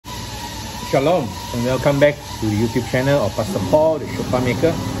Shalom and welcome back to the YouTube channel of Pastor Paul, the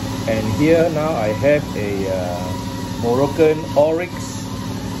ShofarMaker. And here now I have a Moroccan Oryx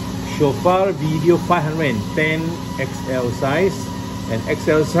Shofar Video 510 XL size. And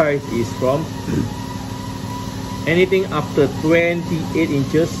XL size is from anything after 28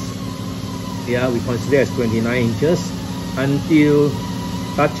 inches, yeah, we consider as 29 inches, until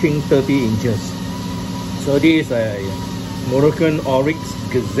touching 30 inches. So this is a Moroccan Oryx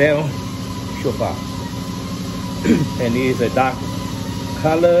Gazelle Shofar. And it is a dark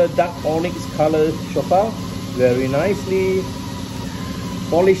onyx color shofar, very nicely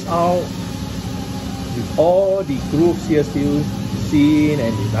polished out with all the grooves here still seen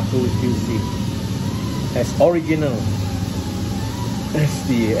and the knuckles still seen, as original as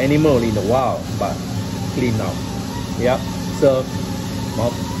the animal in the wild, but clean now. Yep. So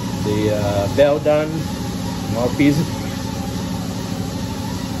the well done mouthpiece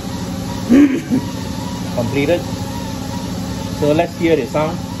completed. So let's hear the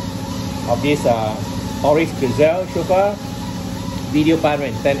sound of this Oryx Gazelle Shofar Video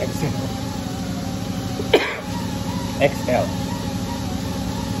 510 XL.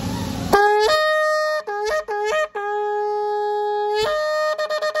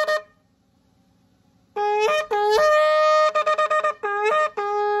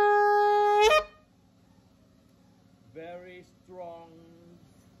 Very strong,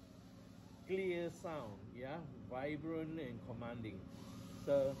 clear sound, yeah, vibrant and commanding.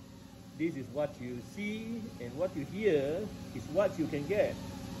 So this is what you see, and what you hear is what you can get.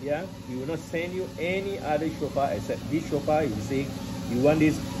 Yeah, we will not send you any other shofar except this shofar. You say you want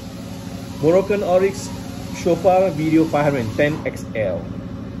this Moroccan Oryx Shofar Video 510 XL.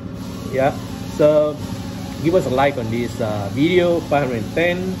 Yeah, so give us a like on this video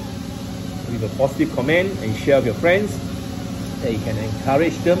 510, leave a positive comment and share with your friends. And you can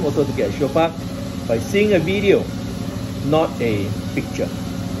encourage them also to get a shofar by seeing a video, not a picture.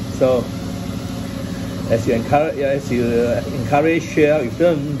 So as you encourage, share with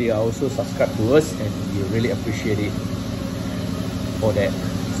them, they are also subscribed to us, and we really appreciate it for that.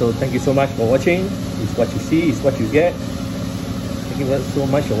 So thank you so much for watching. It's what you see, it's what you get. Thank you so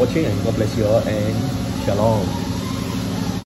much for watching, and God bless you all, and Shalom.